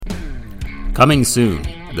Coming soon,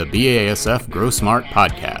 the BASF Grow Smart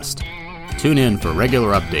podcast. Tune in for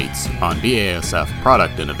regular updates on BASF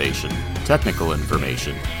product innovation, technical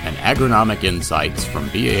information, and agronomic insights from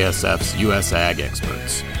BASF's U.S. Ag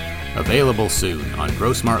experts. Available soon on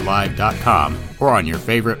growsmartlive.com or on your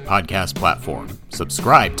favorite podcast platform.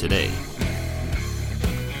 Subscribe today.